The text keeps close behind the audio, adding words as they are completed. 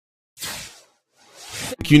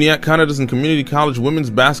CUNYAC Edison Community College women's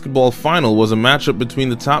basketball final was a matchup between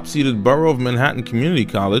the top-seeded Borough of Manhattan Community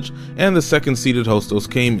College and the second-seeded Hostos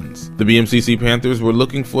Caymans. The BMCC Panthers were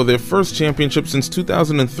looking for their first championship since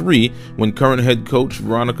 2003 when current head coach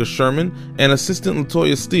Veronica Sherman and assistant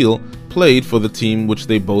LaToya Steele played for the team which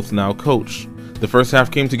they both now coach. The first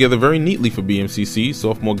half came together very neatly for BMCC.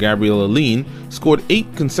 Sophomore Gabriella Lean scored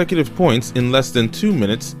 8 consecutive points in less than 2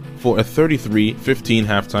 minutes for a 33-15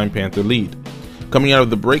 halftime Panther lead. Coming out of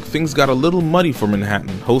the break, things got a little muddy for Manhattan.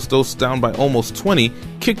 Hostos, down by almost 20,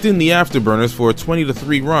 kicked in the afterburners for a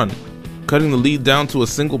 20-3 run, cutting the lead down to a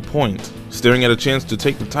single point. Staring at a chance to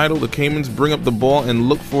take the title, the Caymans bring up the ball and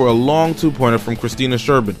look for a long two-pointer from Christina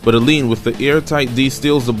Sherbin, but Aline with the airtight D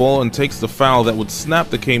steals the ball and takes the foul that would snap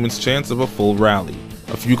the Caymans' chance of a full rally.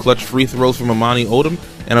 A few clutch free throws from Amani Odom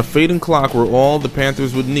and a fading clock were all the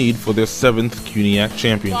Panthers would need for their 7th CUNYAC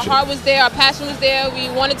championship. Our heart was there, our passion was there, we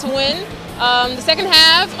wanted to win. The second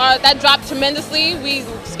half, that dropped tremendously. We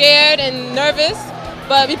were scared and nervous,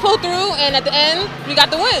 but we pulled through, and at the end, we got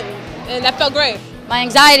the win, and that felt great. My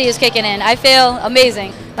anxiety is kicking in. I feel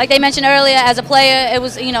amazing. Like they mentioned earlier, as a player, it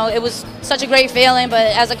was such a great feeling, but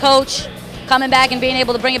as a coach, coming back and being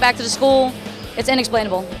able to bring it back to the school, it's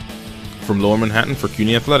inexplainable. From Lower Manhattan for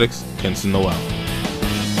CUNY Athletics, Kenson Noel.